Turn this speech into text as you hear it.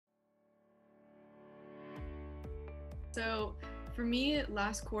So for me,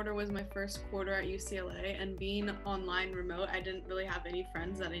 last quarter was my first quarter at UCLA, and being online remote, I didn't really have any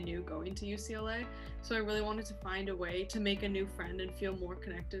friends that I knew going to UCLA. So I really wanted to find a way to make a new friend and feel more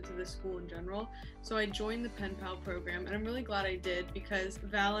connected to the school in general. So I joined the Pen Pal program, and I'm really glad I did because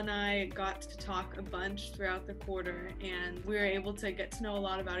Val and I got to talk a bunch throughout the quarter, and we were able to get to know a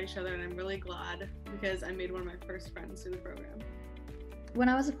lot about each other, and I'm really glad because I made one of my first friends through the program. When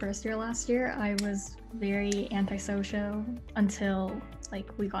I was a first year last year, I was very antisocial until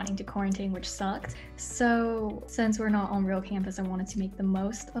we got into quarantine, which sucked. So since we're not on real campus, I wanted to make the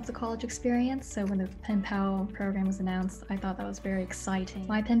most of the college experience. So when the Pen Pal program was announced, I thought that was very exciting.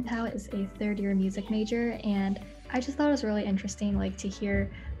 My pen pal is a third year music major, and I just thought it was really interesting to hear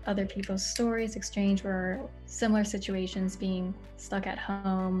other people's stories, exchange or similar situations, being stuck at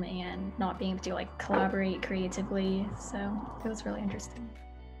home and not being able to collaborate creatively. So it was really interesting.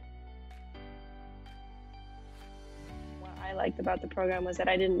 What I liked about the program was that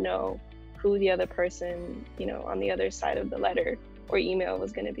I didn't know who the other person, on the other side of the letter or email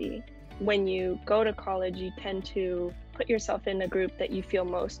was going to be. When you go to college, you tend to put yourself in a group that you feel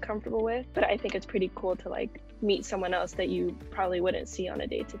most comfortable with, but I think it's pretty cool to meet someone else that you probably wouldn't see on a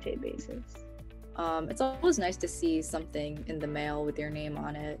day-to-day basis. It's always nice to see something in the mail with your name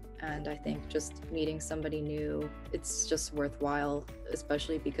on it, and I think just meeting somebody new, it's just worthwhile,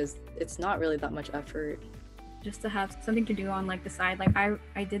 especially because it's not really that much effort. Just to have something to do on the side.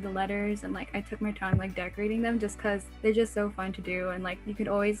 I did the letters, and I took my time decorating them just because they're just so fun to do, and you could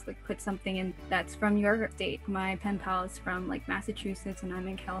always put something in that's from your state. My pen pal is from Massachusetts, and I'm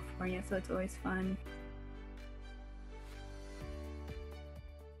in California, so it's always fun.